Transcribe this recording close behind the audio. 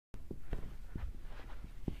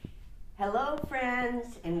Hello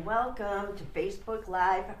friends, and welcome to Facebook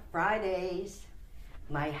Live Fridays.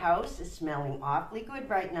 My house is smelling awfully good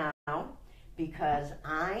right now because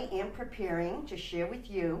I am preparing to share with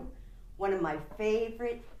you one of my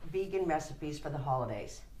favorite vegan recipes for the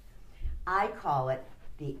holidays. I call it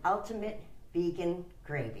the ultimate vegan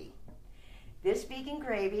gravy. This vegan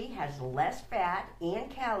gravy has less fat and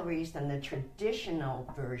calories than the traditional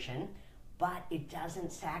version, but it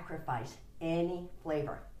doesn't sacrifice any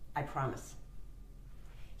flavor. I promise.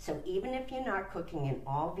 So even if you're not cooking an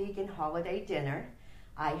all-vegan holiday dinner,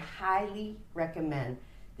 I highly recommend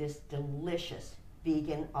this delicious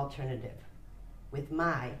vegan alternative with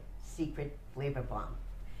my secret flavor bomb.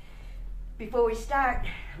 Before we start,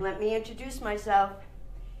 let me introduce myself.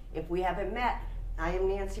 If we haven't met, I am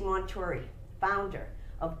Nancy Montori, founder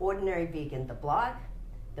of Ordinary Vegan, the blog,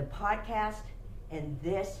 the podcast, and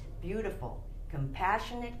this beautiful,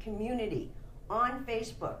 compassionate community on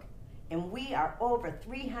Facebook, and we are over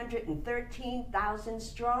 313,000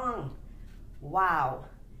 strong. Wow.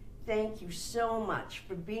 Thank you so much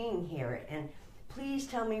for being here, and please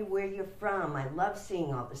tell me where you're from. I love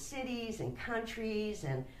seeing all the cities and countries,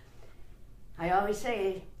 and I always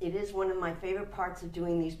say it is one of my favorite parts of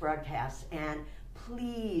doing these broadcasts, and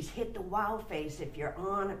please hit the wow face if you're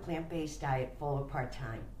on a plant-based diet, full or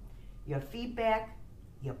part-time. Your feedback,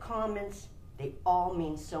 your comments, they all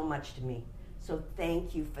mean so much to me. So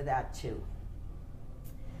thank you for that too.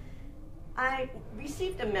 I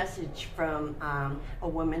received a message from a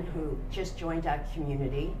woman who just joined our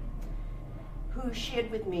community who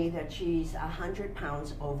shared with me that she's 100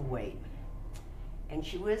 pounds overweight. And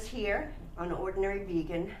she was here on Ordinary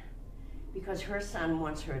Vegan because her son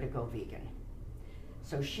wants her to go vegan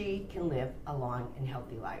so she can live a long and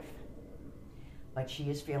healthy life. But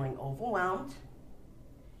she is feeling overwhelmed,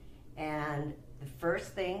 and the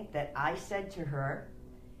first thing that I said to her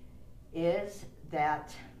is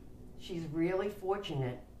that she's really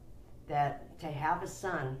fortunate that to have a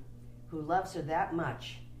son who loves her that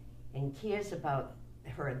much and cares about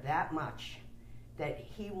her that much, that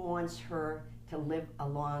he wants her to live a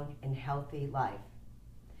long and healthy life.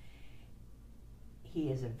 He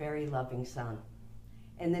is a very loving son.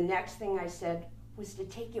 And the next thing I said was to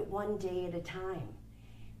take it one day at a time.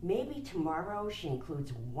 Maybe tomorrow she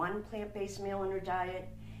includes one plant-based meal in her diet,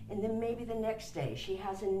 and then maybe the next day she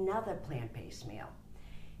has another plant-based meal.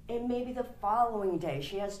 And maybe the following day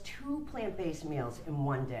she has 2 plant-based meals in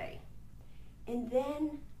one day. And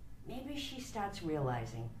then maybe she starts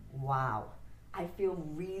realizing, wow, I feel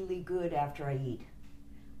really good after I eat.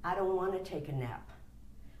 I don't want to take a nap.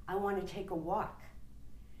 I want to take a walk.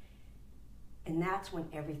 And that's when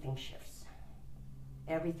everything shifts.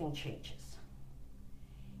 Everything changes.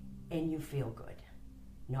 And you feel good,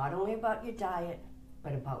 not only about your diet,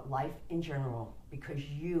 but about life in general, because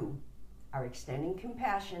you are extending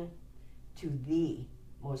compassion to the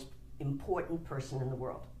most important person in the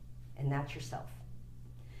world, and that's yourself.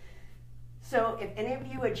 So if any of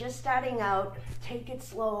you are just starting out, take it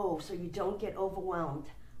slow so you don't get overwhelmed.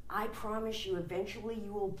 I promise you eventually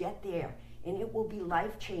you will get there, and it will be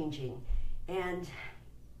life-changing. And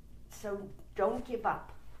so don't give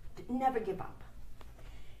up. Never give up.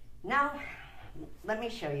 Now, let me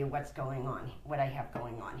show you what's going on, what I have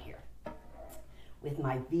going on here with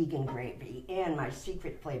my vegan gravy and my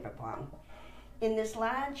secret flavor bomb. In this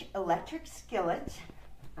large electric skillet,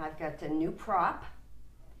 I've got a new prop.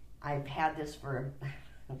 I've had this for,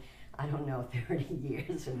 I don't know, 30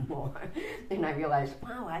 years or more. And I realized,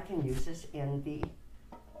 wow, I can use this in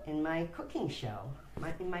my cooking show,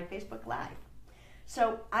 in my Facebook Live.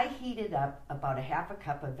 So I heated up about a half a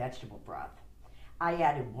cup of vegetable broth. I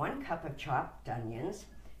added 1 cup of chopped onions.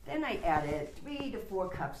 Then I added 3 to 4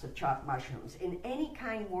 cups of chopped mushrooms. In any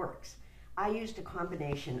kind works. I used a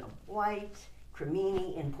combination of white,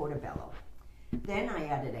 cremini, and portobello. Then I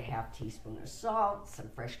added a half teaspoon of salt, some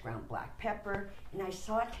fresh ground black pepper, and I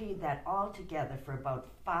sauteed that all together for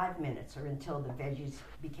about 5 minutes or until the veggies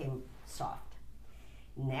became soft.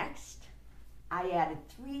 Next, I added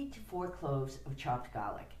 3 to 4 cloves of chopped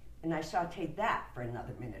garlic, and I sauteed that for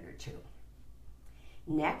another minute or 2.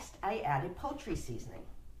 Next, I added poultry seasoning.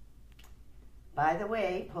 By the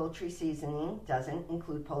way, poultry seasoning doesn't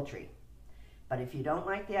include poultry. But if you don't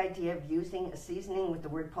like the idea of using a seasoning with the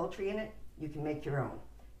word poultry in it, you can make your own.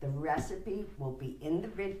 The recipe will be in the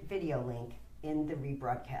video link in the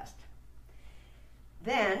rebroadcast.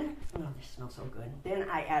 Then, oh, this smells so good. Then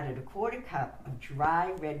I added a 1/4 cup of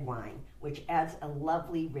dry red wine, which adds a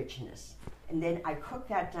lovely richness. And then I cooked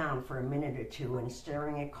that down for a minute or 2 and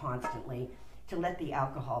stirring it constantly to let the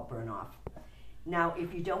alcohol burn off. Now,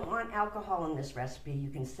 if you don't want alcohol in this recipe, you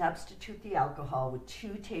can substitute the alcohol with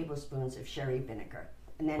 2 tablespoons of sherry vinegar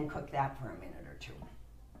and then cook that for a minute or 2.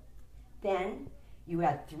 Then you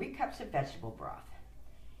add 3 cups of vegetable broth.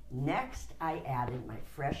 Next, I added my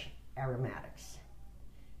fresh aromatics.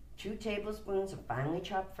 2 tablespoons of finely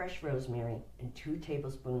chopped fresh rosemary and 2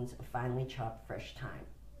 tablespoons of finely chopped fresh thyme.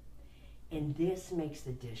 And this makes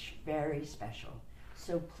the dish very special.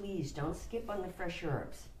 So please don't skip on the fresh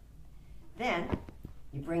herbs. Then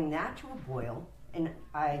you bring that to a boil, and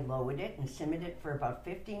I lowered it and simmered it for about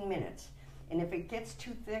 15 minutes. And if it gets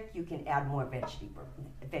too thick, you can add more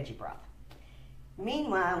veggie broth.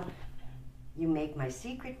 Meanwhile, you make my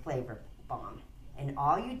secret flavor bomb. And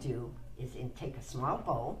all you do is take a small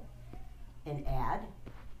bowl and add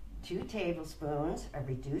 2 tablespoons of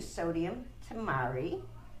reduced sodium tamari,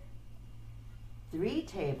 3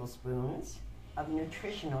 tablespoons of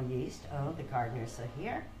nutritional yeast. Oh, the gardeners are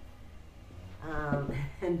here.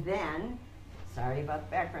 And then, sorry about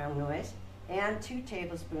the background noise, and 2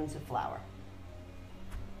 tablespoons of flour.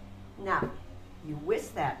 Now, you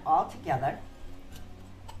whisk that all together,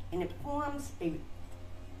 and it forms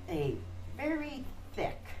a very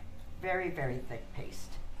thick, very, very thick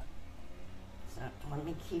paste. So let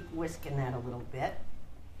me keep whisking that a little bit.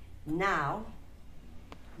 Now,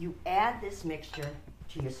 you add this mixture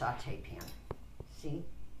to your saute pan. See?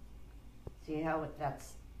 See how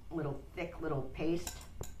that's little thick little paste?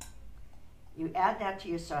 You add that to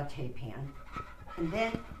your saute pan, and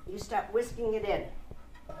then you start whisking it in.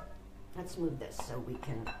 Let's move this so we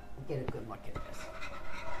can get a good look at this.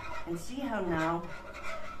 And see how now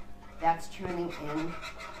that's turning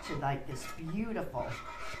into like this beautiful,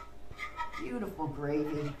 beautiful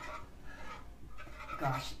gravy.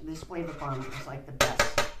 Gosh, this flavor bomb is like the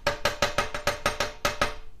best.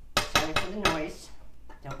 Sorry for the noise.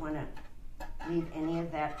 Don't want to leave any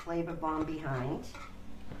of that flavor bomb behind.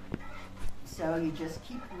 So you just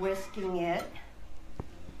keep whisking it.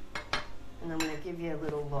 And I'm going to give you a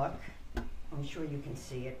little look. I'm sure you can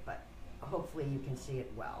see it, but hopefully you can see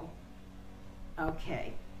it well.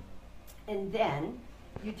 Okay. And then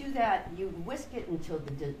you do that, you whisk it until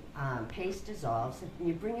the paste dissolves, and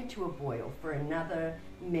you bring it to a boil for another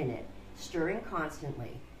minute, stirring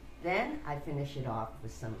constantly. Then I finish it off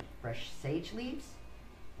with some fresh sage leaves.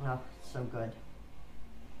 Oh, so good.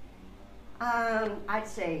 I'd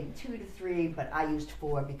say 2 to 3, but I used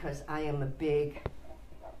 4 because I am a big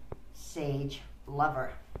sage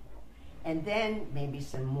lover. And then maybe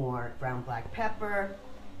some more ground black pepper.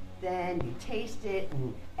 Then you taste it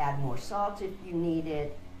and add more salt if you need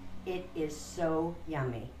it. It is so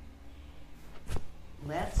yummy.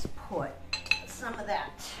 Let's put some of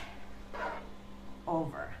that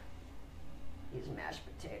over these mashed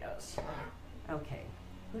potatoes. Okay,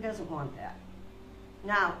 who doesn't want that?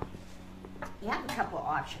 Now, you have a couple of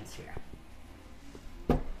options here.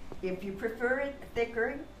 If you prefer it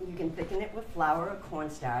thicker, you can thicken it with flour or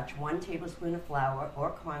cornstarch, 1 tablespoon of flour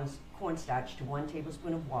or cornstarch to 1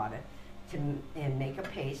 tablespoon of water, and make a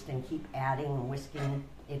paste and keep adding and whisking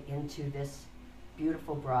it into this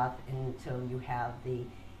beautiful broth until you have the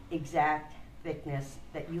exact thickness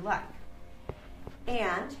that you like.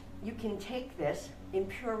 And you can take this and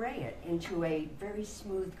puree it into a very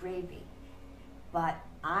smooth gravy. But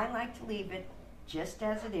I like to leave it just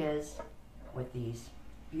as it is with these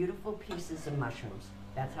beautiful pieces of mushrooms.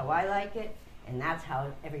 That's how I like it, and that's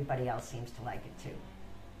how everybody else seems to like it too.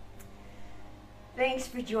 Thanks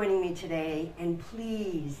for joining me today, and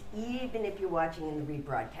please, even if you're watching in the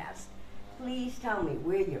rebroadcast, please tell me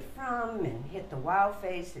where you're from and hit the wow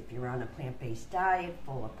face if you're on a plant-based diet,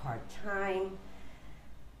 full of part-time.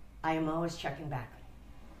 I am always checking back,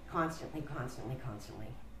 constantly, constantly, constantly.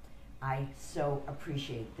 I so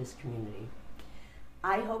appreciate this community.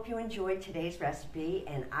 I hope you enjoyed today's recipe,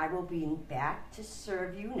 and I will be back to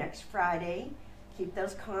serve you next Friday. Keep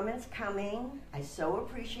those comments coming. I so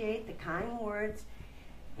appreciate the kind words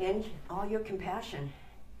and all your compassion.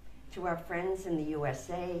 To our friends in the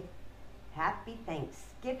USA, happy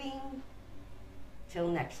Thanksgiving. Till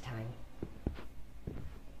next time.